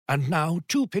And now,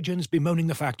 two pigeons bemoaning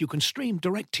the fact you can stream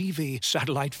DirecTV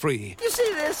satellite-free. You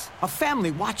see this? A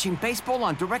family watching baseball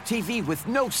on DirecTV with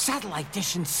no satellite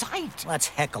dish in sight. Let's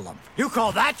heckle them. You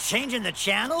call that changing the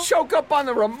channel? Choke up on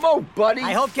the remote, buddy.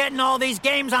 I hope getting all these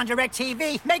games on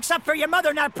DirecTV makes up for your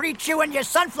mother not pre-chewing your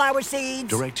sunflower seeds.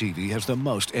 DirecTV has the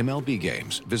most MLB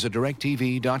games. Visit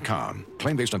DirecTV.com.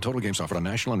 Claim based on total games offered on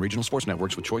national and regional sports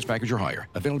networks with choice package or higher.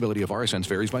 Availability of RSNs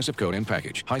varies by zip code and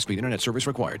package. High-speed internet service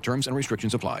required. Terms and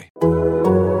restrictions apply.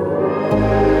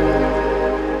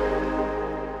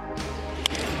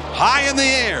 High in the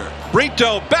air.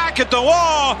 Brito back at the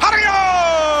wall.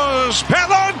 Adios,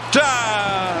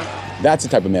 Pelota! That's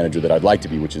the type of manager that I'd like to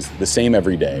be, which is the same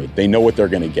every day. They know what they're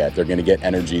going to get. They're going to get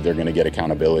energy. They're going to get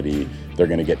accountability. They're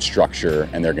going to get structure,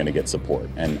 and they're going to get support.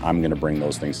 And I'm going to bring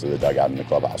those things to the dugout in the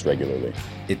clubhouse regularly.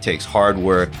 It takes hard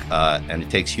work, and it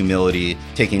takes humility,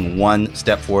 taking one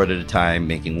step forward at a time,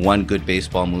 making one good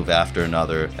baseball move after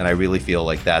another. And I really feel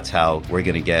like that's how we're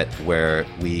going to get where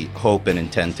we hope and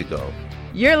intend to go.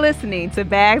 You're listening to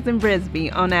Bags and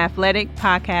Brisbee on the Athletic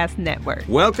Podcast Network.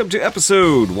 Welcome to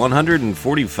episode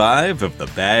 145 of the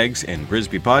Bags and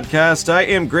Brisbee podcast. I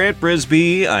am Grant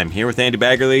Brisbee. I'm here with Andy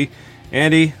Baggerly.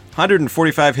 Andy,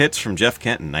 145 hits from Jeff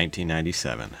Kent in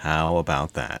 1997. How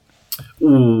about that?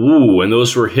 Ooh, and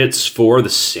those were hits for the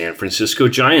San Francisco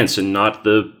Giants and not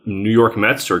the New York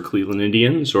Mets or Cleveland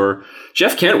Indians. Or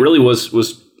Jeff Kent really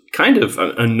was kind of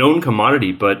a known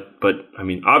commodity, but I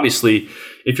mean, obviously,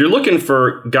 if you're looking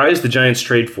for guys the Giants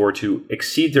trade for to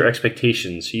exceed their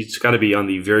expectations, he's got to be on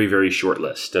the very, very short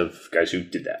list of guys who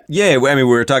did that. Yeah, I mean,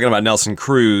 we were talking about Nelson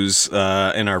Cruz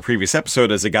in our previous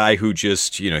episode as a guy who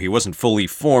just, he wasn't fully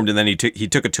formed, and then he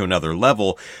took it to another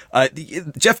level.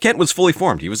 Jeff Kent was fully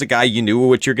formed. He was a guy you knew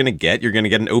what you're going to get. You're going to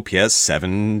get an OPS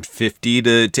 750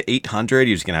 to 800.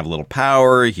 He was going to have a little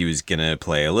power. He was going to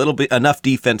play a little bit, enough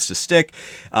defense to stick.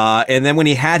 And then when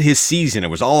he had his season,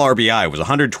 it was all RBI. It was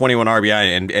 121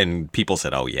 RBI. And people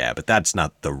said, oh, yeah, but that's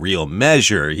not the real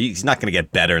measure. He's not going to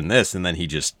get better in this. And then he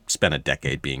just spent a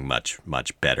decade being much,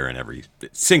 much better in every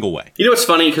single way. You know what's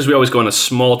funny? Because we always go on a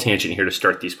small tangent here to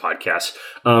start these podcasts.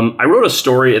 I wrote a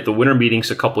story at the winter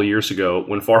meetings a couple years ago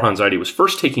when Farhan Zaidi was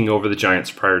first taking over the Giants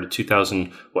prior to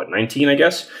 2019, I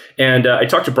guess. And I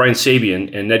talked to Brian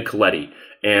Sabean and Ned Colletti.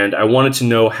 And I wanted to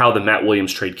know how the Matt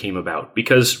Williams trade came about.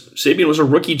 Because Sabean was a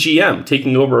rookie GM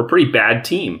taking over a pretty bad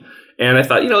team. And I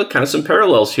thought, kind of some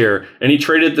parallels here. And he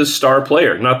traded the star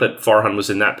player. Not that Farhan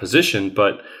was in that position,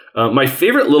 but my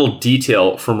favorite little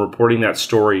detail from reporting that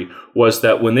story was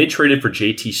that when they traded for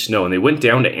JT Snow and they went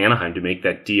down to Anaheim to make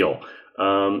that deal,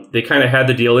 they kind of had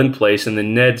the deal in place. And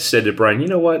then Ned said to Brian, you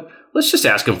know what? Let's just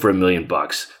ask him for $1 million.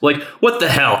 Like, what the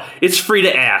hell? It's free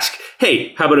to ask.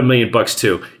 Hey, how about $1 million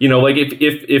too?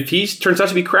 If he turns out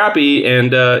to be crappy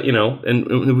and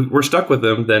and we're stuck with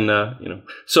him, then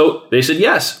So they said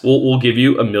yes, we'll give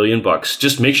you $1 million.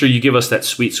 Just make sure you give us that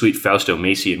sweet, sweet Fausto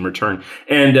Macy in return.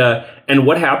 And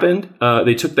what happened?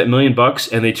 They took that $1 million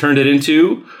and they turned it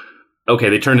into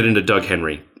Doug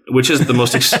Henry. Which is the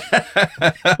most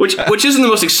which isn't the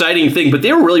most exciting thing, but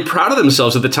they were really proud of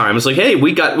themselves at the time. It's like, hey,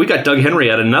 we got Doug Henry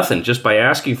out of nothing just by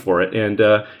asking for it, and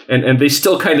they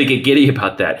still kind of get giddy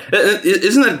about that.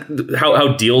 Isn't that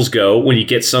how deals go when you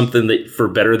get something that for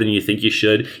better than you think you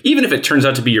should? Even if it turns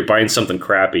out to be you're buying something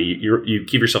crappy, you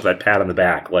give yourself that pat on the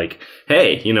back, like,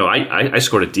 hey, I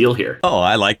scored a deal here. Oh,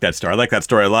 I like that story. I like that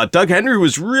story a lot. Doug Henry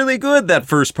was really good that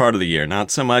first part of the year, not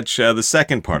so much the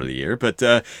second part of the year, but.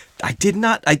 I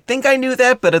think I knew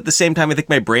that, but at the same time, I think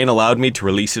my brain allowed me to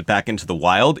release it back into the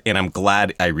wild, and I'm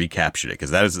glad I recaptured it, because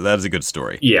that is a good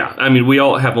story. Yeah, I mean, we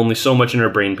all have only so much in our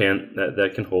brain pan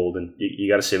that can hold, and you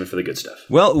got to save it for the good stuff.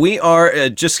 Well, we are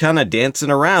just kind of dancing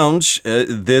around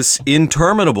this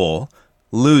interminable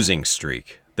losing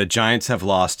streak. The Giants have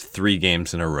lost 3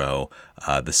 games in a row.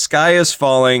 The sky is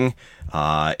falling.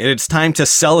 It's time to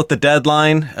sell at the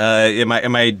deadline.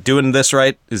 Am I doing this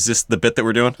right? Is this the bit that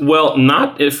we're doing? Well,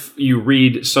 not if you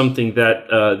read something that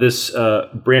this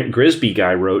Brant Grisby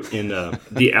guy wrote in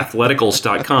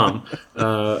theathleticals.com,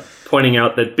 pointing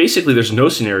out that basically there's no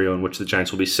scenario in which the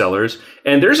Giants will be sellers.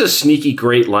 And there's a sneaky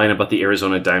great line about the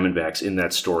Arizona Diamondbacks in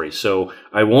that story. So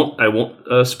I won't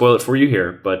spoil it for you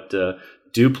here, but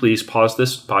do please pause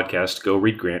this podcast, go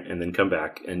read Grant, and then come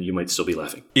back, and you might still be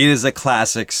laughing. It is a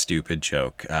classic stupid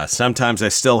joke. Sometimes I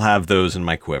still have those in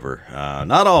my quiver.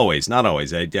 Not always.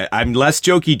 I'm less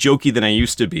jokey than I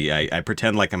used to be. I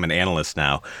pretend like I'm an analyst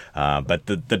now. But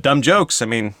the dumb jokes, I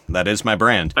mean, that is my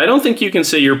brand. I don't think you can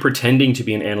say you're pretending to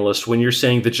be an analyst when you're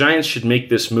saying the Giants should make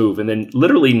this move, and then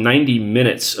literally 90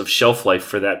 minutes of shelf life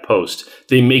for that post,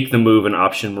 they make the move and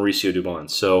option Mauricio Dubon.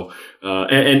 So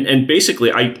And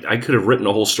basically, I could have written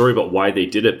a whole story about why they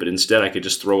did it, but instead I could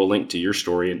just throw a link to your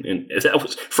story. And that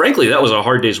was, frankly, that was a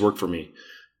hard day's work for me.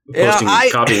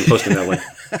 Copying and posting that link.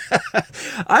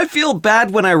 I feel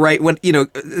bad when I write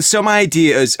so my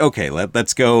idea is, okay,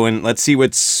 let's go and let's see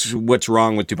what's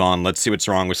wrong with Dubon. Let's see what's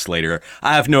wrong with Slater.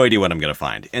 I have no idea what I'm going to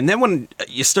find. And then when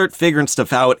you start figuring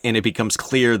stuff out and it becomes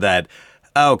clear that,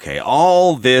 okay,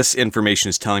 all this information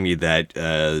is telling me that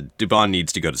Dubon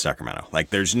needs to go to Sacramento.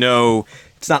 Like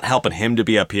it's not helping him to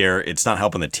be up here. It's not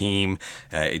helping the team.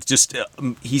 It's just,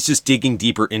 he's just digging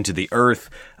deeper into the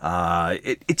earth.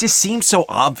 It just seems so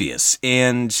obvious.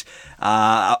 And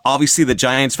obviously the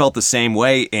Giants felt the same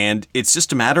way. And it's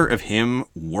just a matter of him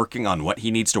working on what he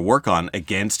needs to work on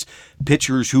against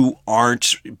pitchers who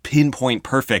aren't pinpoint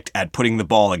perfect at putting the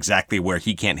ball exactly where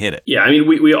he can't hit it. Yeah, I mean,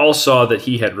 we all saw that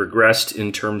he had regressed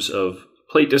in terms of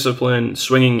plate discipline,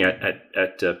 swinging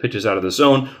at pitches out of the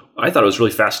zone. I thought it was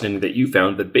really fascinating that you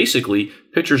found that basically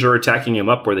pitchers are attacking him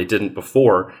up where they didn't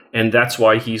before, and that's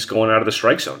why he's going out of the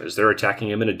strike zone, is they're attacking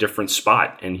him in a different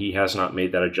spot, and he has not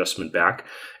made that adjustment back.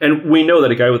 And we know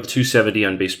that a guy with a 270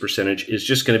 on base percentage is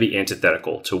just going to be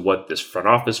antithetical to what this front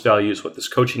office values, what this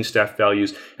coaching staff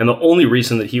values, and the only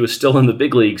reason that he was still in the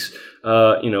big leagues,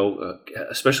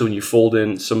 especially when you fold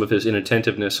in some of his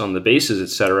inattentiveness on the bases,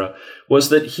 etc., was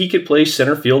that he could play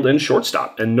center field and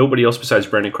shortstop, and nobody else besides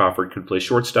Brandon Crawford could play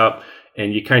shortstop,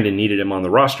 and you kind of needed him on the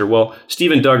roster. Well,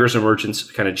 Steven Duggar's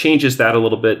emergence kind of changes that a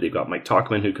little bit. They've got Mike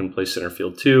Tauchman, who can play center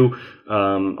field too,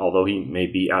 although he may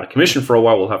be out of commission for a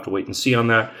while. We'll have to wait and see on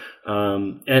that.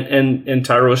 And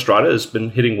Thairo Estrada has been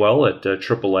hitting well at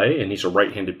AAA, and he's a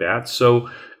right-handed bat. So,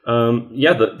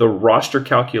 the roster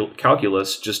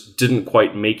calculus just didn't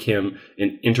quite make him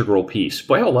an integral piece.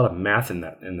 Boy, I have a lot of math in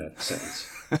that sentence.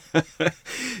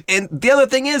 And the other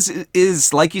thing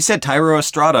is like you said, Thairo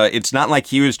Estrada, it's not like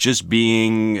he was just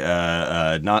being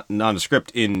not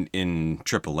nondescript in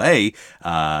AAA.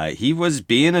 He was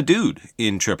being a dude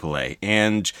in AAA,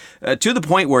 and to the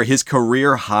point where his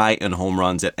career high in home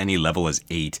runs at any level is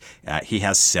 8. He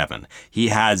has 7. He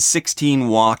has 16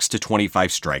 walks to 25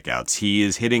 strikeouts. He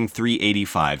is hitting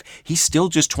 .385. He's still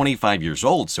just 25 years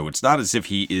old, so it's not as if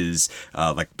he is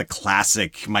like the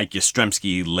classic Mike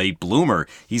Yastrzemski late bloomer.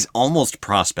 He's almost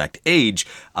prospect age.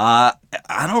 I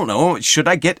don't know. Should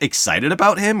I get excited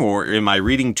about him, or am I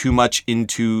reading too much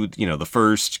into, the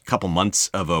first couple months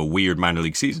of a weird minor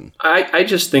league season? I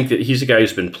just think that he's a guy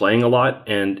who's been playing a lot,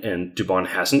 and Dubon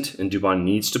hasn't, and Dubon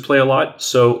needs to play a lot.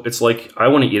 So it's like, I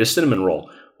want to eat a cinnamon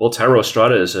roll. Well, Thairo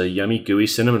Estrada is a yummy, gooey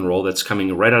cinnamon roll that's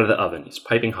coming right out of the oven. It's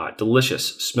piping hot,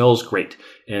 delicious, smells great.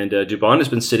 And Dubon has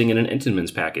been sitting in an Entenmann's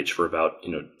package for about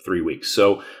 3 weeks.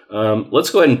 So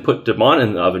let's go ahead and put Dubon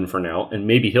in the oven for now, and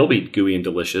maybe he'll be gooey and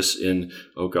delicious in,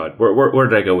 oh God, where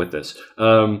did I go with this?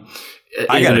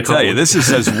 I got to tell you, this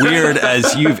is as weird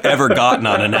as you've ever gotten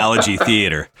on Analogy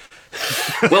Theater.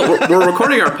 Well, we're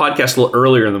recording our podcast a little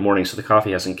earlier in the morning, so the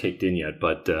coffee hasn't kicked in yet.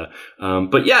 But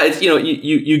yeah, it's,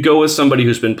 you go with somebody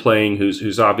who's been playing,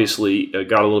 who's obviously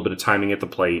got a little bit of timing at the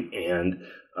plate, and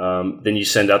then you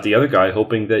send out the other guy,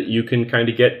 hoping that you can kind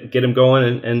of get him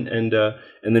going,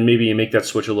 and then maybe you make that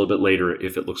switch a little bit later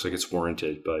if it looks like it's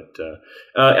warranted. But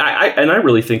I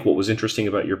really think what was interesting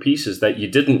about your piece is that you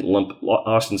didn't lump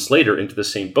Austin Slater into the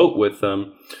same boat with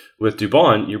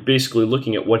Dubon. You're basically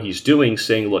looking at what he's doing,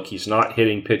 saying, look, he's not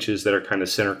hitting pitches that are kind of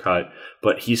center cut,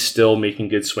 but he's still making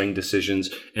good swing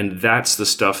decisions. And that's the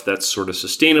stuff that's sort of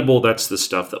sustainable. That's the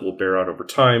stuff that will bear out over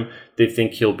time. They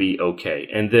think he'll be okay.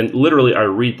 And then literally I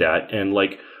read that, and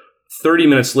like 30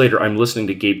 minutes later, I'm listening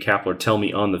to Gabe Kapler tell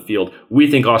me on the field,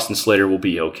 we think Austin Slater will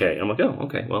be okay. I'm like, oh,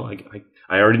 okay. Well,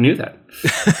 I already knew that.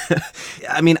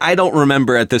 I mean, I don't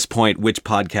remember at this point which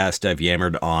podcast I've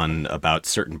yammered on about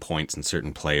certain points and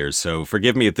certain players, so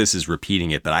forgive me if this is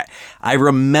repeating it, but I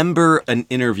remember an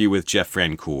interview with Jeff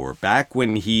Francoeur back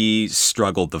when he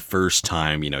struggled the first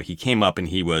time. He came up and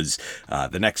he was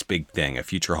the next big thing, a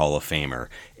future Hall of Famer,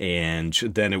 and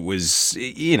then it was,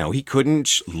 he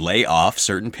couldn't lay off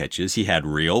certain pitches. He had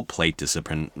real plate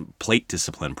discipline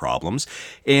problems,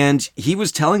 and he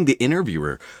was telling the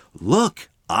interviewer, look,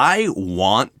 I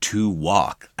want to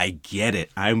walk. I get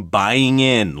it. I'm buying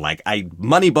in. Like,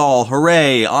 Moneyball,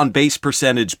 hooray, on base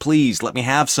percentage, please let me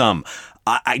have some.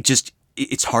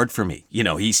 It's hard for me.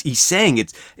 He's saying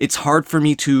it's hard for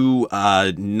me to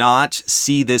not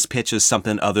see this pitch as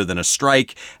something other than a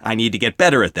strike. I need to get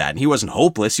better at that. And he wasn't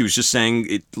hopeless. He was just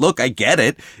saying, look, I get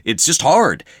it. It's just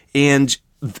hard. And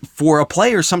for a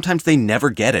player, sometimes they never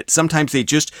get it. Sometimes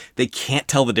they can't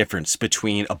tell the difference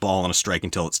between a ball and a strike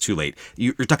until it's too late.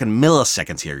 You're talking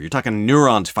milliseconds here. You're talking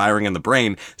neurons firing in the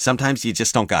brain. Sometimes you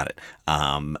just don't got it.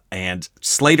 And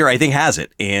Slater, I think, has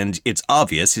it. And it's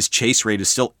obvious. His chase rate is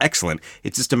still excellent.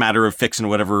 It's just a matter of fixing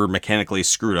whatever mechanically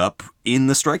screwed up in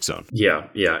the strike zone. Yeah.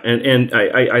 And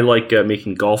I like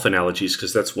making golf analogies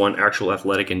because that's one actual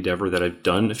athletic endeavor that I've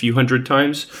done a few hundred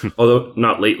times, although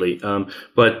not lately.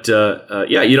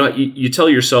 You tell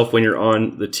yourself when you're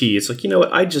on the tee, it's like, you know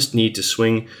what, I just need to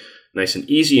swing nice and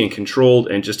easy and controlled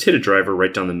and just hit a driver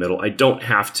right down the middle. I don't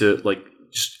have to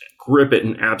just grip it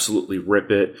and absolutely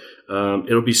rip it.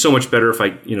 It'll be so much better if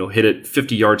I, hit it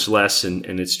 50 yards less and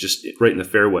it's just right in the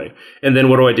fairway. And then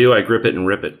what do? I grip it and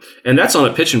rip it. And that's on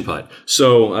a pitch and putt.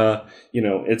 So,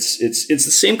 it's the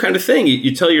same kind of thing.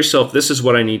 You tell yourself this is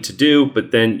what I need to do,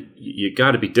 but then you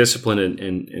got to be disciplined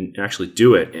and actually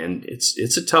do it. And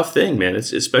it's a tough thing, man.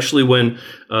 It's especially when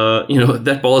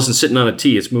that ball isn't sitting on a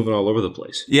tee; it's moving all over the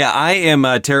place. Yeah, I am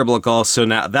terrible at golf, so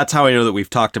now that's how I know that we've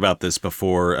talked about this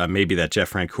before. Maybe that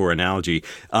Jeff Francoeur analogy,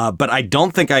 but I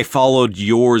don't think I followed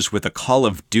yours with a Call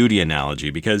of Duty analogy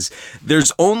because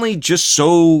there's only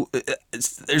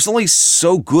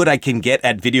so good I can get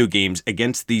at video games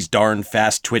against these darn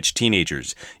fast twitch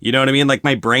teenagers. You know what I mean? Like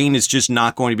my brain is just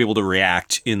not going to be able to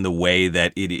react in the way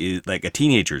that it is like a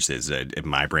teenager's is.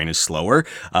 My brain is slower.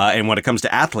 And when it comes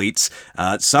to athletes,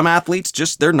 some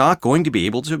athletes they're not going to be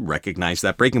able to recognize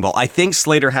that breaking ball. I think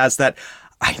Slater has that.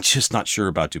 I'm just not sure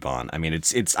about Dubon. I mean,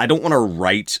 it's. I don't want to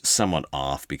write someone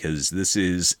off because this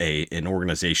is an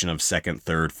organization of second,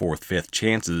 third, fourth, fifth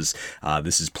chances.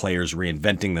 This is players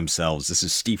reinventing themselves. This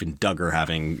is Stephen Duggar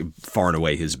having far and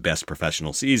away his best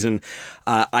professional season.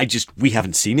 We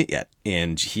haven't seen it yet,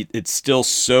 and it's still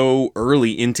so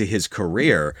early into his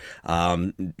career.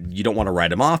 You don't want to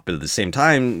write him off, but at the same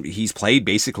time, he's played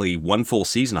basically one full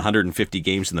season, 150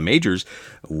 games in the majors.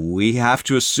 We have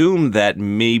to assume that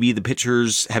maybe the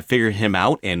pitchers have figured him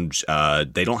out and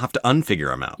they don't have to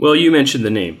unfigure him out. Well, you mentioned the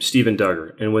name, Stephen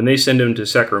Duggar. And when they send him to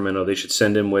Sacramento, they should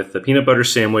send him with a peanut butter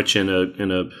sandwich and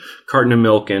a carton of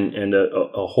milk and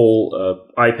a whole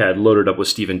iPad loaded up with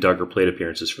Stephen Duggar plate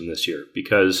appearances from this year.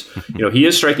 Because, he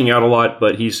is striking out a lot,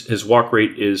 but his walk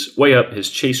rate is way up. His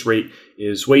chase rate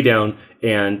is way down,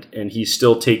 and he's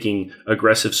still taking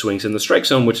aggressive swings in the strike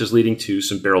zone, which is leading to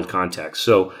some barreled contacts.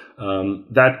 So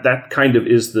that kind of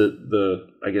is the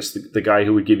guy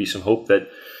who would give you some hope that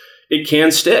it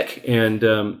can stick and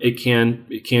it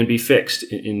can be fixed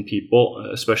in people,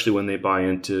 especially when they buy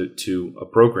into a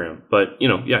program. But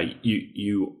you're going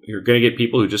to get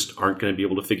people who just aren't going to be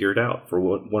able to figure it out for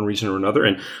one reason or another.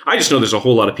 And I just know there's a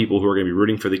whole lot of people who are going to be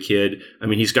rooting for the kid. I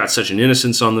mean, he's got such an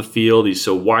innocence on the field. He's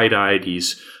so wide-eyed.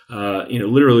 He's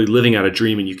literally living out a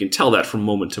dream, and you can tell that from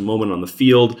moment to moment on the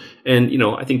field. And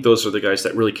I think those are the guys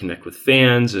that really connect with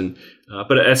fans. And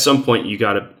but at some point, you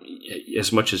got to,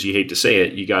 as much as you hate to say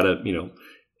it, you got to,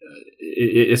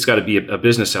 it's got to be a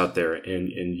business out there,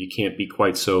 and you can't be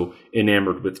quite so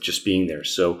enamored with just being there.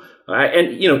 So,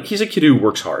 he's a kid who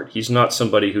works hard. He's not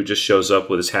somebody who just shows up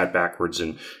with his hat backwards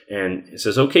and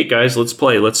says, "Okay, guys, let's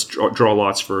play. Let's draw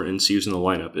lots and see who's in the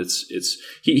lineup."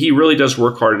 He really does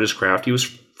work hard at his craft. He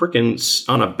was freaking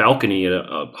on a balcony at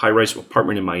a high-rise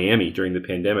apartment in Miami during the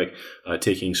pandemic,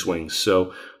 taking swings.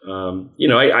 So,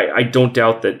 I don't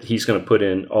doubt that he's going to put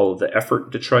in all of the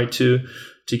effort to try to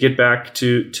get back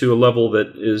to a level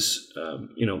that is,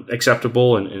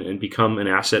 acceptable and become an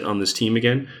asset on this team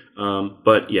again.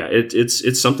 But yeah,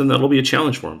 it's something that'll be a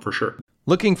challenge for him for sure.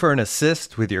 Looking for an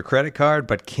assist with your credit card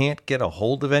but can't get a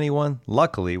hold of anyone?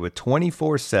 Luckily, with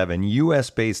 24/7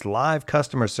 U.S.-based live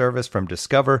customer service from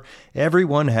Discover,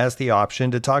 everyone has the option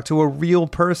to talk to a real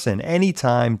person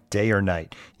anytime, day or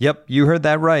night. Yep, you heard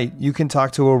that right. You can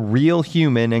talk to a real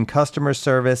human in customer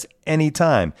service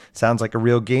anytime. Sounds like a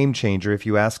real game changer if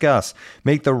you ask us.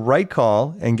 Make the right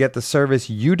call and get the service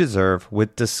you deserve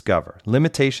with Discover.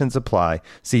 Limitations apply.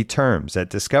 See terms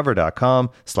at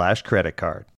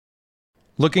discover.com/creditcard.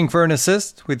 Looking for an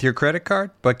assist with your credit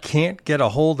card but can't get a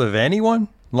hold of anyone?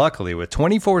 Luckily, with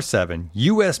 24/7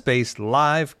 U.S.-based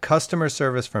live customer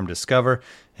service from Discover,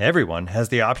 everyone has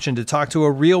the option to talk to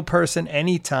a real person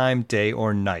anytime, day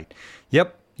or night.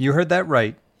 Yep, you heard that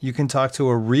right. You can talk to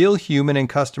a real human in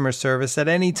customer service at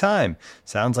any time.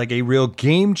 Sounds like a real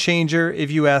game changer if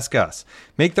you ask us.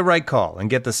 Make the right call and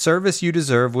get the service you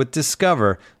deserve with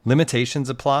Discover.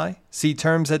 Limitations apply. See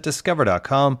terms at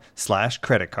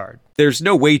discover.com/creditcard. There's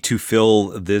no way to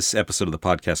fill this episode of the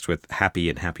podcast with happy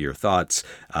and happier thoughts,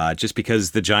 just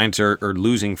because the Giants are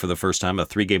losing for the first time, a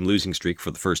 3-game losing streak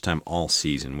for the first time all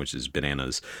season, which is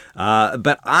bananas.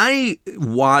 But I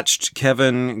watched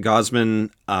Kevin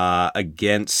Gausman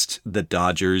against the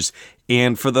Dodgers,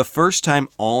 and for the first time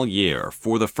all year,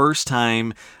 for the first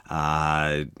time,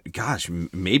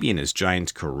 maybe in his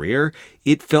Giants career,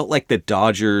 it felt like the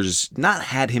Dodgers not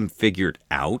had him figured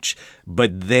out,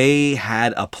 but they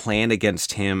had a plan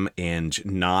against him and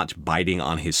not biting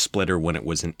on his splitter when it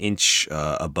was an inch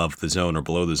above the zone or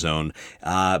below the zone.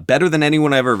 Better than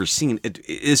anyone I've ever seen.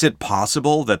 Is it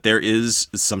possible that there is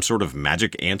some sort of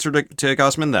magic answer to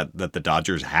Gausman that the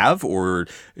Dodgers have, or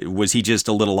was he just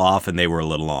a little off and they were a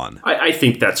little on? I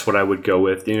think that's what I would go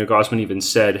with. Gausman even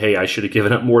said, hey, I should have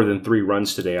given up more than 3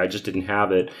 runs today. I just didn't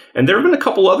have it. And there have been a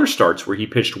couple other starts where he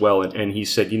pitched well, and he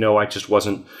said, I just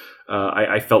wasn't.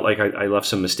 I felt like I left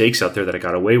some mistakes out there that I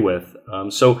got away with.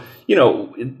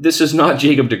 This is not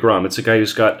Jacob deGrom. It's a guy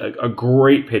who's got a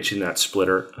great pitch in that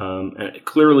splitter. And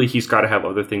clearly he's got to have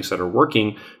other things that are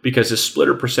working, because his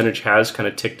splitter percentage has kind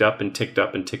of ticked up and ticked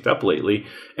up and ticked up lately.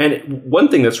 And one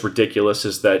thing that's ridiculous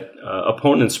is that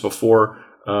opponents before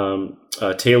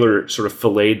Taylor sort of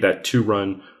filleted that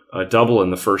 2-run double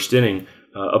in the first inning,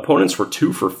 opponents were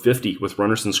 2 for 50 with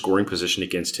runners in scoring position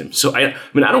against him. So I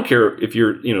don't care if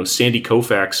you're, Sandy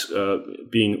Koufax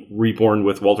being reborn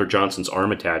with Walter Johnson's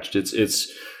arm attached.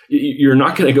 It's you're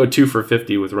not going to go 2 for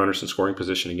 50 with runners in scoring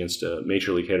position against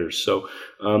major league hitters. So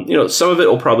some of it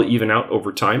will probably even out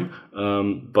over time.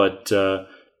 But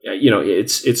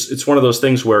it's one of those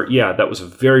things where, that was a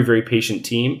very, very patient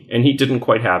team, and he didn't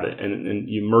quite have it. And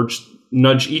you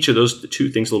nudge each of those 2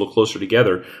 things a little closer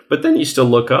together. But then you still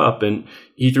look up, and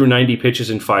he threw 90 pitches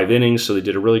in 5 innings, so they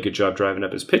did a really good job driving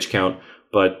up his pitch count.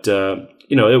 But,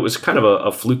 it was kind of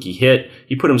a fluky hit.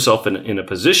 He put himself in a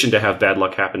position to have bad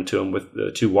luck happen to him with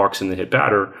the 2 walks and the hit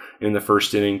batter in the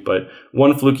first inning. But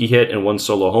 1 fluky hit and 1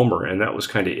 solo homer, and that was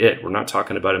kind of it. We're not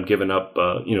talking about him giving up,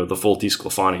 the full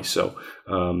DeSclafani. So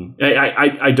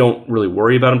I don't really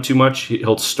worry about him too much.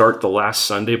 He'll start the last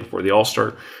Sunday before the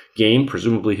All-Star game.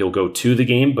 Presumably he'll go to the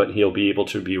game, but he'll be able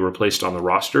to be replaced on the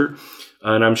roster.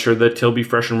 And I'm sure that he'll be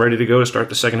fresh and ready to go to start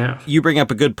the second half. You bring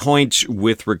up a good point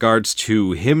with regards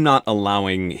to him not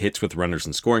allowing hits with runners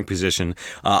in scoring position.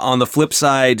 On the flip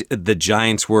side, the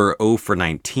Giants were 0 for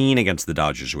 19 against the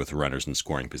Dodgers with runners in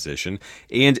scoring position.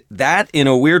 And that, in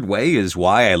a weird way, is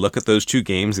why I look at those 2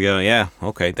 games and go, yeah,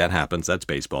 okay, that happens. That's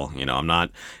baseball.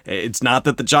 It's not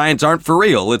that the Giants aren't for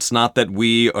real. It's not that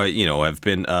we, have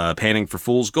been panning for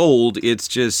fool's gold. It's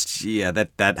just,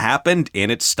 that happened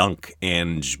and it stunk.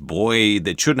 And boy,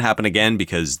 that shouldn't happen again,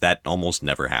 because that almost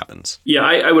never happens. Yeah,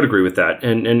 I would agree with that.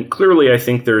 And clearly I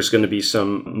think there's going to be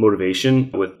some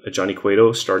motivation with Johnny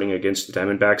Cueto starting against the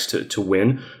Diamondbacks to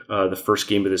win the first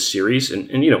game of this series.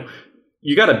 And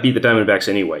you got to beat the Diamondbacks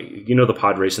anyway. The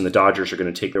Padres and the Dodgers are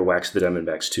going to take their whacks at the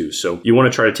Diamondbacks too. So you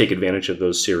want to try to take advantage of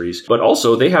those series. But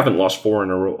also, they haven't lost 4 in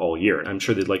a row all year. I'm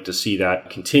sure they'd like to see that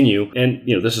continue. And,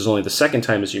 this is only the second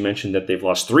time, as you mentioned, that they've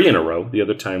lost 3 in a row. The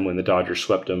other time when the Dodgers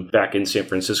swept them back in San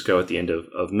Francisco at the end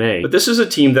of May. But this is a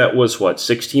team that was,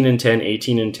 16-10,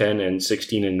 18-10, and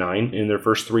 16-9 in their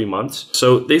first 3 months.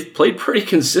 So they've played pretty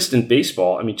consistent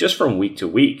baseball, just from week to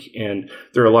week. And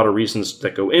there are a lot of reasons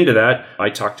that go into that.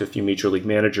 I talked to a few Major League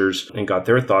managers and got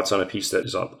their thoughts on a piece that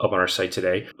is up on our site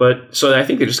today. But so I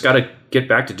think they just got to get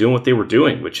back to doing what they were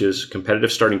doing, which is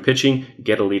competitive starting pitching,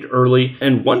 get a lead early.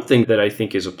 And one thing that I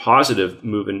think is a positive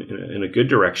move in a good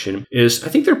direction is I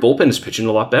think their bullpen is pitching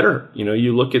a lot better.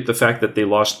 You look at the fact that they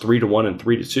lost 3-1 and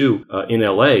 3-2 in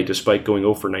LA, despite going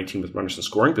 0 for 19 with runners in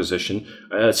scoring position.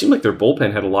 It seemed like their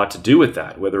bullpen had a lot to do with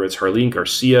that, whether it's Jarlin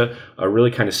Garcia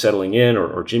really kind of settling in,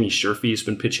 or Jimmy Sherfy has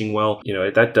been pitching well.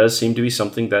 That does seem to be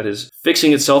something that is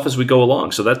fixing itself as we go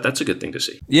along. So that's a good thing to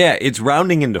see. Yeah, it's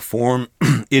rounding into form.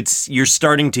 You're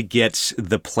starting to get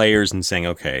the players and saying,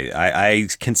 okay, I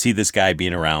can see this guy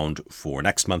being around for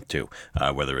next month too,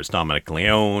 whether it's Dominic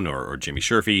Leone or Jimmy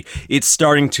Sherfy. It's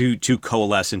starting to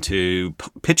coalesce into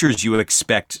pitchers you would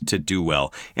expect to do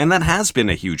well. And that has been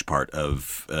a huge part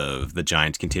of the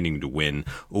Giants continuing to win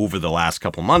over the last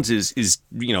couple months is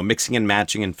mixing and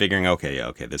matching and figuring, okay,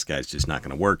 this guy's just not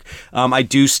going to work. I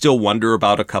do still wonder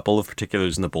about a couple of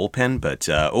particulars in the bullpen, but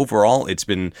overall it's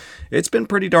been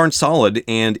pretty darn solid.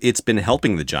 And and it's been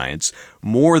helping the Giants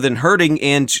more than hurting,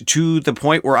 and to the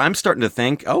point where I'm starting to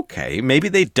think, okay, maybe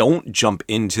they don't jump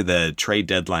into the trade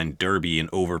deadline derby and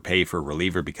overpay for a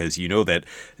reliever because you know that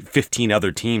 15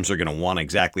 other teams are going to want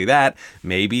exactly that.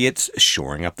 Maybe it's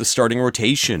shoring up the starting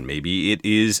rotation. Maybe it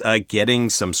is getting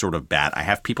some sort of bat. I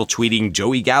have people tweeting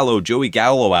Joey Gallo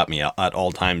at me at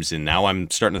all times, and now I'm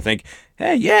starting to think,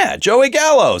 hey, yeah, Joey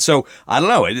Gallo. So I don't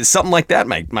know. Something like that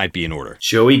might be in order.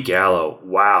 Joey Gallo.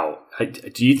 Wow.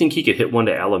 Do you think he could hit one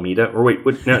to Alameda? Or wait,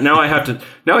 now I have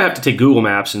to take Google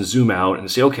Maps and zoom out and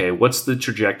say, okay, what's the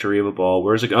trajectory of a ball?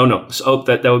 Where's it go? Oh no.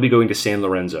 That would be going to San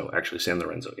Lorenzo. Actually, San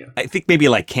Lorenzo. Yeah. I think maybe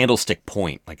like Candlestick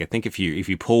Point. Like I think if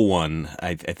you pull one,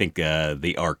 I think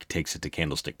the arc takes it to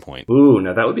Candlestick Point. Ooh,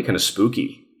 now that would be kind of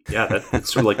spooky. Yeah,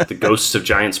 that's sort of like the ghosts of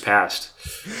Giants past.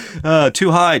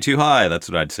 Too high. That's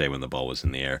what I'd say when the ball was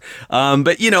in the air.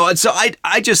 But, so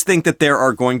I just think that there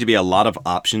are going to be a lot of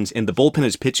options, and the bullpen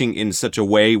is pitching in such a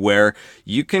way where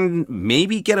you can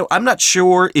maybe I'm not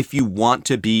sure if you want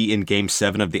to be in Game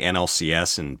 7 of the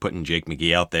NLCS and putting Jake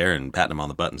McGee out there and patting him on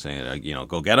the butt and saying,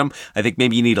 go get him. I think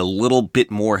maybe you need a little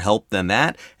bit more help than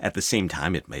that. At the same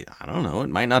time, it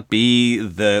might not be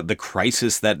the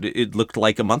crisis that it looked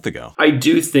like a month ago. I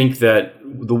do think that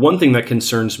the one thing that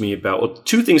concerns me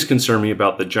two things concern me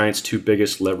about the Giants' two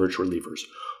biggest leverage relievers.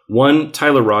 One,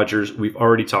 Tyler Rogers, we've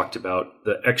already talked about.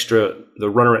 The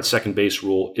runner at second base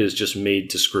rule is just made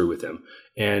to screw with him.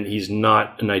 And he's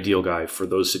not an ideal guy for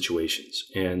those situations.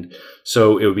 And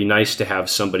so it would be nice to have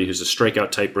somebody who's a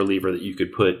strikeout type reliever that you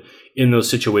could put in those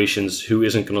situations who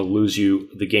isn't going to lose you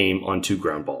the game on 2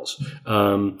 ground balls.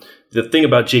 The thing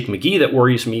about Jake McGee that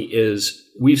worries me is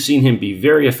we've seen him be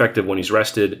very effective when he's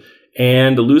rested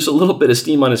and lose a little bit of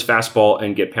steam on his fastball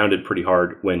and get pounded pretty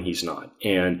hard when he's not.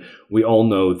 And we all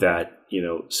know that,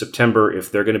 September,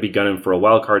 if they're going to be gunning for a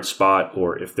wild card spot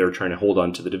or if they're trying to hold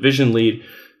on to the division lead,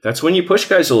 that's when you push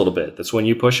guys a little bit. That's when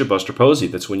you push a Buster Posey.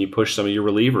 That's when you push some of your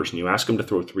relievers and you ask them to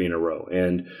throw 3 in a row.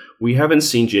 And we haven't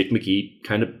seen Jake McGee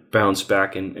kind of bounce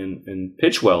back and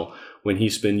pitch well when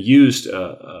he's been used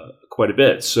quite a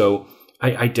bit. So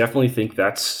I definitely think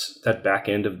that back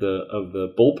end of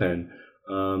the bullpen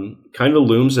kind of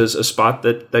looms as a spot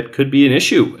that could be an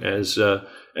issue.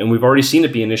 And we've already seen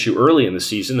it be an issue early in the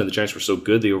season, and the Giants were so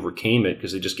good they overcame it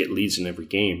because they just get leads in every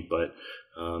game. But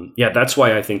that's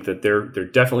why I think that they're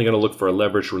definitely going to look for a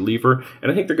leverage reliever, and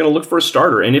I think they're going to look for a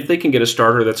starter. And if they can get a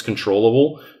starter that's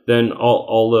controllable, then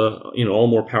all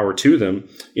more power to them.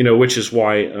 Which is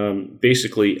why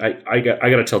basically I got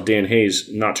to tell Dan Hayes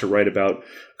not to write about,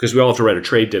 because we all have to write a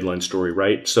trade deadline story,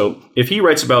 right? So if he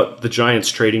writes about the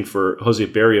Giants trading for Jose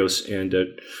Berrios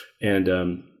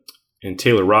and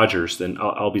Taylor Rogers, then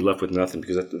I'll be left with nothing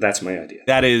because that's my idea.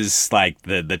 That is like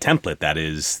the template. That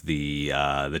is the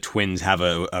Twins have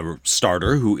a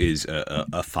starter who is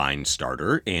a fine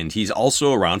starter, and he's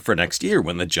also around for next year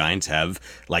when the Giants have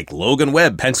like Logan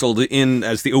Webb penciled in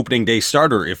as the opening day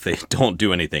starter if they don't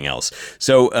do anything else.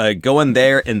 So going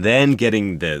there and then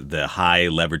getting the high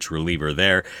leverage reliever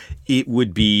there, it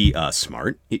would be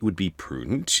smart. It would be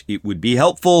prudent. It would be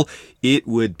helpful. It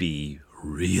would be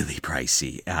really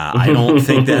pricey. I don't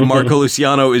think that Marco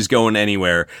Luciano is going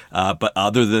anywhere. But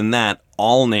other than that,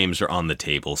 all names are on the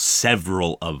table,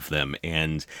 several of them.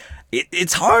 And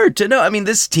it's hard to know. I mean,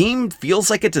 this team feels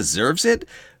like it deserves it.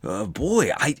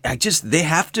 They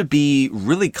have to be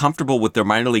really comfortable with their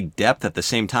minor league depth at the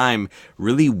same time,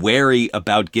 really wary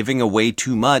about giving away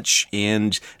too much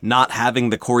and not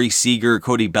having the Corey Seager,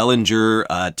 Cody Bellinger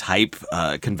type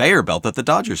conveyor belt that the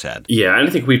Dodgers had. Yeah, and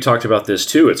I think we've talked about this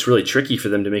too. It's really tricky for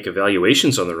them to make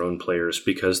evaluations on their own players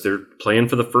because they're playing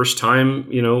for the first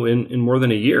time, in more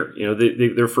than a year.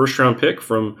 Their first round pick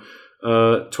from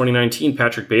 2019,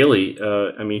 Patrick Bailey.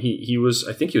 He was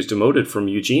demoted from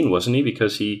Eugene, wasn't he?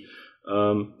 Because he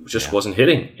wasn't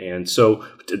hitting. And so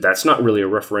that's not really a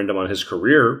referendum on his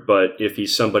career, but if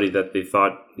he's somebody that they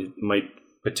thought might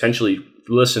potentially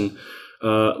listen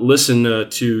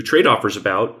to trade offers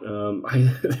about,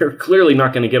 they're clearly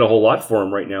not going to get a whole lot for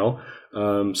him right now.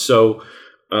 It's a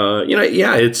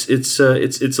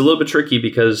little bit tricky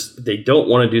because they don't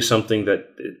want to do something that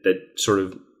sort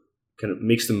of kind of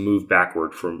makes them move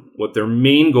backward from what their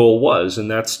main goal was, and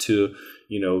that's to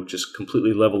just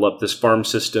completely level up this farm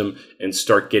system and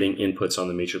start getting inputs on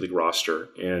the major league roster.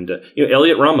 And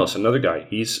Elliot Ramos, another guy,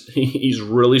 he's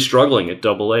really struggling at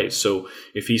Double-A. So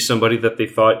if he's somebody that they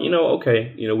thought,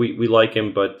 we like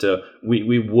him, but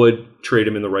we would trade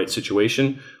him in the right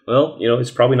situation, well,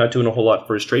 it's probably not doing a whole lot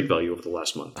for his trade value over the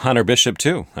last month. Hunter Bishop,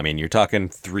 too. I mean, you're talking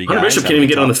three guys. Hunter Bishop can't even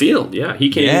get on the field. Yeah, he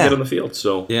can't even get on the field.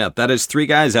 So yeah, that is three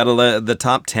guys out of the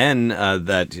top 10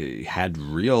 that had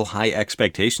real high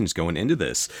expectations going into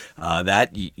this.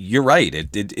 That you're right.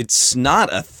 It's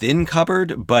not a thin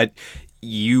cupboard, but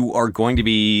you are going to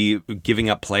be giving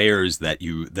up players that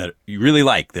you really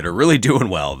like, that are really doing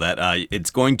well, that it's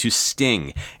going to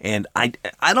sting. And I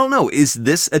don't know, is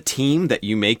this a team that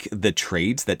you make the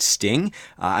trades that sting?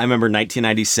 I remember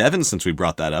 1997, since we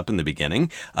brought that up in the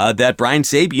beginning, that Brian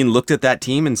Sabean looked at that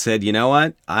team and said, you know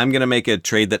what, I'm going to make a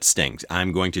trade that stings.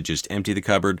 I'm going to just empty the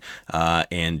cupboard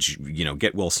and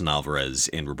get Wilson Alvarez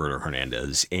and Roberto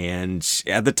Hernandez. And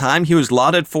at the time, he was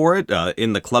lauded for it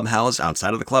in the clubhouse,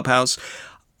 outside of the clubhouse.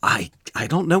 I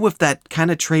don't know if that kind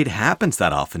of trade happens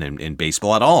that often in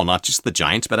baseball at all, not just the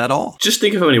Giants, but at all. Just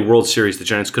think of how many World Series the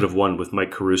Giants could have won with Mike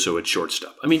Caruso at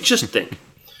shortstop. I mean, just think.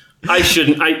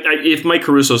 If Mike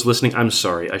Caruso's listening, I'm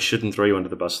sorry. I shouldn't throw you under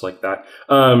the bus like that.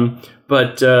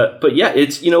 But yeah,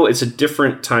 it's a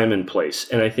different time and place.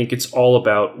 And I think it's all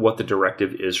about what the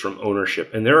directive is from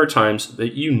ownership. And there are times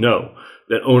that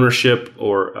that ownership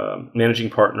or managing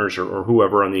partners or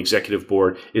whoever on the executive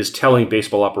board is telling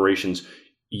baseball operations,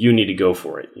 you need to go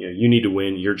for it. You need to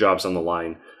win. Your job's on the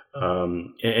line.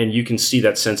 And you can see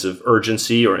that sense of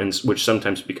urgency, which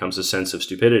sometimes becomes a sense of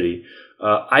stupidity.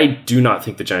 I do not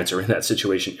think the Giants are in that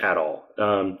situation at all.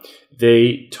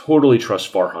 They totally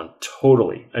trust Farhan.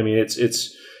 Totally. I mean,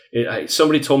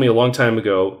 somebody told me a long time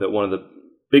ago that one of the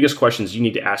biggest questions you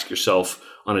need to ask yourself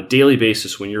on a daily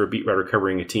basis when you're a beat writer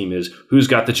covering a team is, who's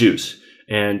got the juice?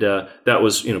 And that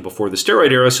was, before the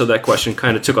steroid era, so that question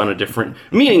kind of took on a different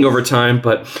meaning over time.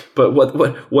 But what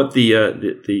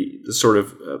the sort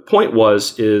of point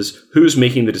is who's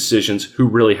making the decisions, who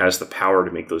really has the power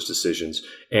to make those decisions.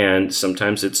 And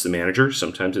sometimes it's the manager,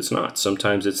 sometimes it's not.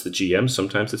 Sometimes it's the GM,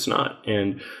 sometimes it's not.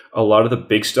 And a lot of the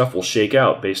big stuff will shake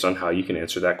out based on how you can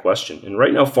answer that question. And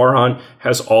right now, Farhan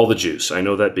has all the juice. I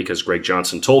know that because Greg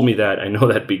Johnson told me that. I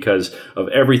know that because of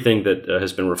everything that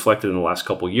has been reflected in the last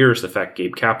couple of years. The fact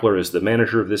Gabe Kapler is the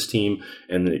manager of this team,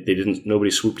 and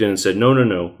nobody swooped in and said,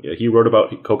 no. He wrote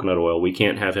about coconut oil. We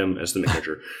can't have him as the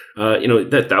manager.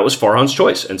 That was Farhan's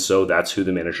choice. And so that's who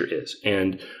the manager is.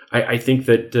 And I think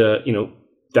that,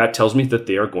 that tells me that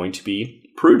they are going to be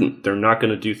prudent. They're not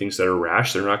going to do things that are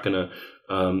rash. They're not going to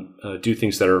do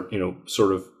things that are,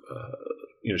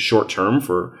 short term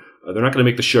for. They're not going to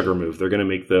make the sugar move. They're going to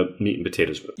make the meat and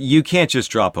potatoes move. You can't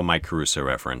just drop a Mike Caruso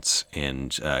reference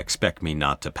and expect me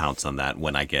not to pounce on that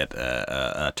when I get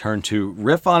a turn to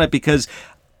riff on it, because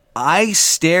I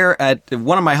stare at,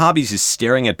 one of my hobbies is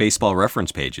staring at baseball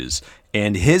reference pages,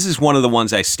 and his is one of the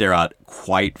ones I stare at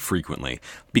quite frequently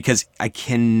because I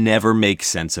can never make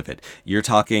sense of it. You're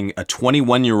talking a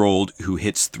 21-year-old who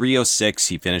hits .306.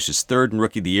 He finishes third in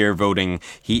Rookie of the Year voting.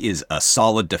 He is a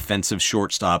solid defensive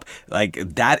shortstop. Like,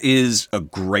 that is a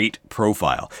great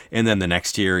profile. And then the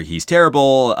next year, he's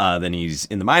terrible. Then he's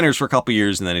in the minors for a couple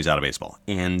years, and then he's out of baseball.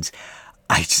 And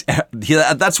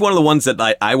that's one of the ones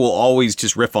that I will always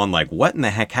just riff on, like, what in the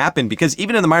heck happened? Because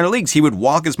even in the minor leagues, he would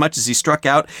walk as much as he struck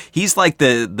out. He's like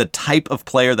the type of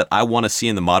player that I want to see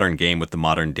in the modern game with the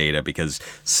modern data, because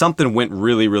something went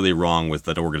really, really wrong with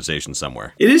that organization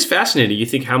somewhere. It is fascinating. You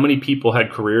think how many people had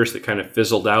careers that kind of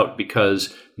fizzled out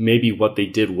because maybe what they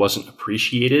did wasn't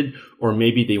appreciated, or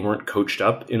maybe they weren't coached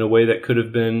up in a way that could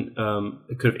have been,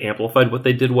 could have amplified what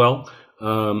they did well.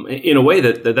 In a way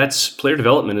that's player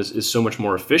development is so much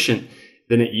more efficient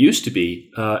than it used to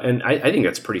be. And I think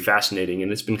that's pretty fascinating.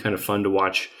 And it's been kind of fun to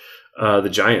watch the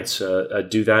Giants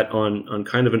do that on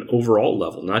kind of an overall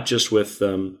level, not just with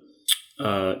the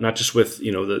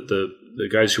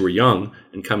guys who are young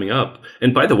and coming up.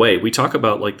 And by the way, we talk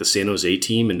about like the San Jose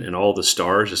team and all the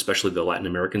stars, especially the Latin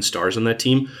American stars on that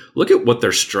team. Look at what their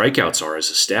strikeouts are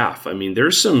as a staff. I mean,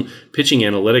 there's some pitching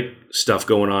analytic stuff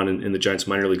going on in the Giants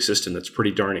minor league system that's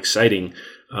pretty darn exciting.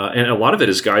 And a lot of it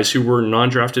is guys who were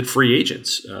non-drafted free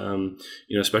agents,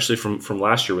 especially from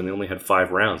last year when they only had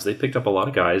 5 rounds. They picked up a lot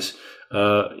of guys,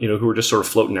 who were just sort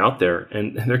of floating out there,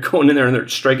 and they're going in there and they're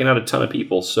striking out a ton of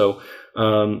people. So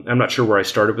I'm not sure where I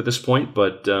started with this point,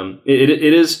 but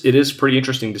it is pretty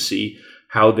interesting to see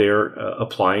how they're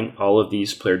applying all of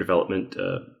these player development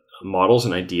models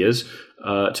and ideas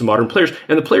to modern players.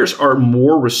 And the players are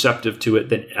more receptive to it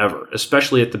than ever,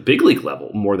 especially at the big league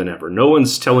level, more than ever. No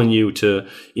one's telling you to,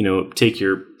 take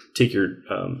your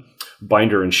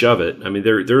binder and shove it. I mean,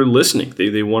 they're listening.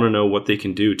 They want to know what they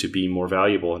can do to be more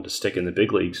valuable and to stick in the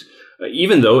big leagues.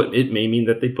 even though it may mean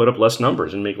that they put up less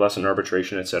numbers and make less in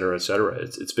arbitration, et cetera, et cetera.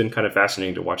 It's been kind of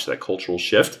fascinating to watch that cultural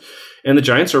shift. And the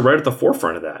Giants are right at the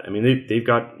forefront of that. I mean, they've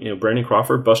got Brandon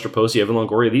Crawford, Buster Posey, Evan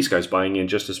Longoria, these guys buying in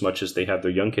just as much as they have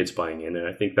their young kids buying in. And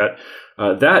I think that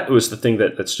that was the thing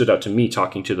that stood out to me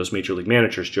talking to those major league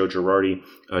managers, Joe Girardi,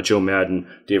 Joe Madden,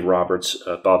 Dave Roberts,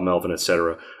 Bob Melvin, et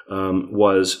cetera,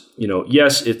 was,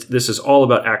 yes, this is all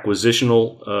about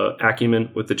acquisitional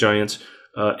acumen with the Giants,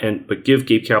 but give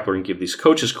Gabe Kapler and give these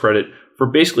coaches credit for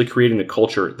basically creating the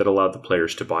culture that allowed the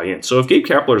players to buy in. So if Gabe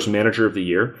Kapler is manager of the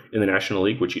year in the National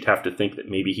League, which you'd have to think that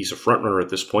maybe he's a front runner at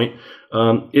this point,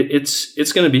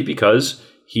 it's going to be because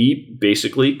he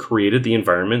basically created the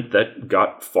environment that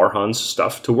got Farhan's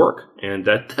stuff to work. And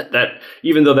that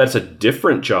even though that's a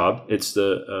different job, it's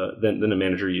than the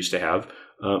manager used to have.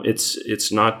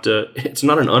 It's not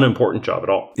an unimportant job at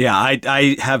all. Yeah,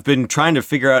 I have been trying to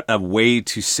figure out a way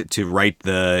to write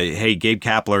hey, Gabe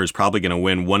Kapler is probably going to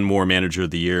win one more Manager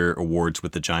of the Year awards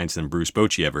with the Giants than Bruce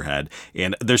Bochy ever had,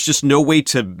 and there's just no way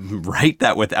to write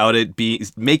that without it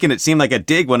making it seem like a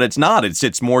dig when it's not.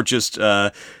 It's more just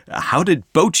how did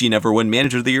Bochy never win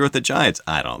Manager of the Year with the Giants?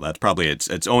 I don't know. That's probably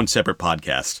its own separate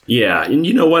podcast. Yeah, and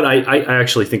you know what? I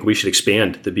actually think we should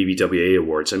expand the BBWA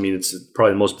awards. I mean, it's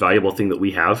probably the most valuable thing that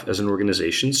we have as an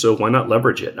organization, so why not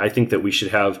leverage it? I think that we should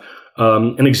have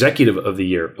an Executive of the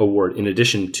Year award in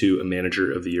addition to a Manager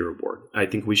of the Year award. I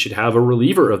think we should have a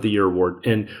Reliever of the Year award.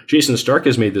 And Jason Stark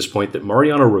has made this point that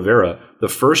Mariano Rivera, the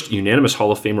first unanimous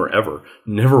Hall of Famer ever,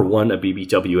 never won a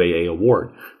BBWAA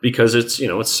award because it's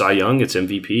Cy Young, it's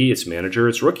MVP, it's Manager,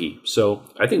 it's Rookie. So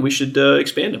I think we should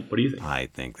expand them. What do you think? I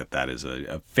think that is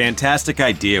a fantastic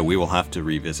idea. We will have to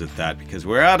revisit that because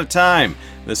we're out of time.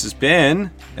 This has been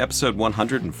episode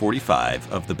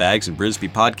 145 of the Bags and Brisbee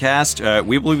podcast.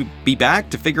 We will be back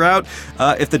to figure out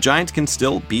if the Giants can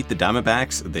still beat the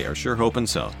Diamondbacks. They are sure hoping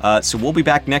so. So we'll be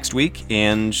back next week,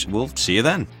 and we'll see you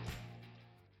then.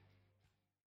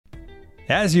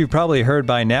 As you've probably heard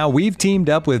by now, we've teamed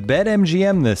up with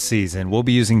BetMGM this season. We'll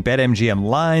be using BetMGM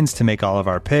lines to make all of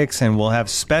our picks, and we'll have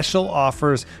special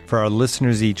offers for our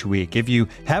listeners each week. If you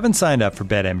haven't signed up for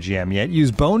BetMGM yet,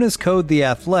 use bonus code The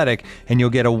Athletic, and you'll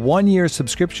get a 1-year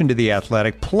subscription to The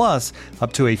Athletic, plus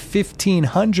up to a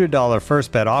 $1,500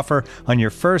 first bet offer on your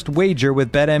first wager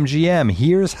with BetMGM.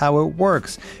 Here's how it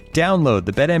works. Download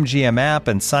the BetMGM app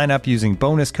and sign up using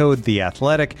bonus code The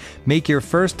Athletic. Make your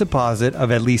first deposit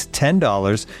of at least $10.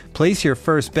 Place your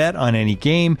first bet on any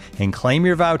game and claim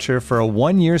your voucher for a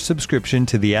 1-year subscription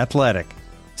to The Athletic.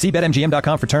 See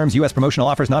BetMGM.com for terms. U.S. promotional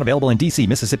offers not available in D.C.,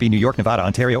 Mississippi, New York, Nevada,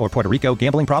 Ontario, or Puerto Rico.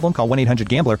 Gambling problem? Call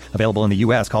 1-800-GAMBLER. Available in the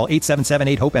U.S. Call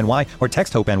 877-8-HOPE-NY or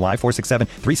text HOPE-NY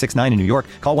 467-369 in New York.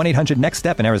 Call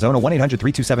 1-800-NEXT-STEP in Arizona.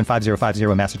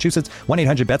 1-800-327-5050 in Massachusetts.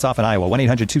 1-800-BETS-OFF in Iowa.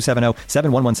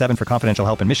 1-800-270-7117 for confidential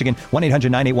help in Michigan.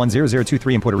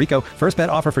 1-800-981-0023 in Puerto Rico. First bet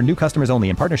offer for new customers only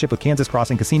in partnership with Kansas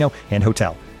Crossing Casino and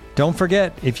Hotel. Don't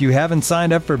forget, if you haven't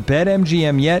signed up for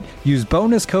BetMGM yet, use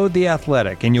bonus code The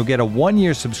Athletic, and you'll get a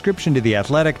 1-year subscription to The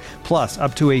Athletic, plus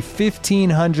up to a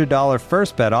 $1,500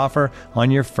 first bet offer on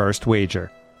your first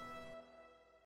wager.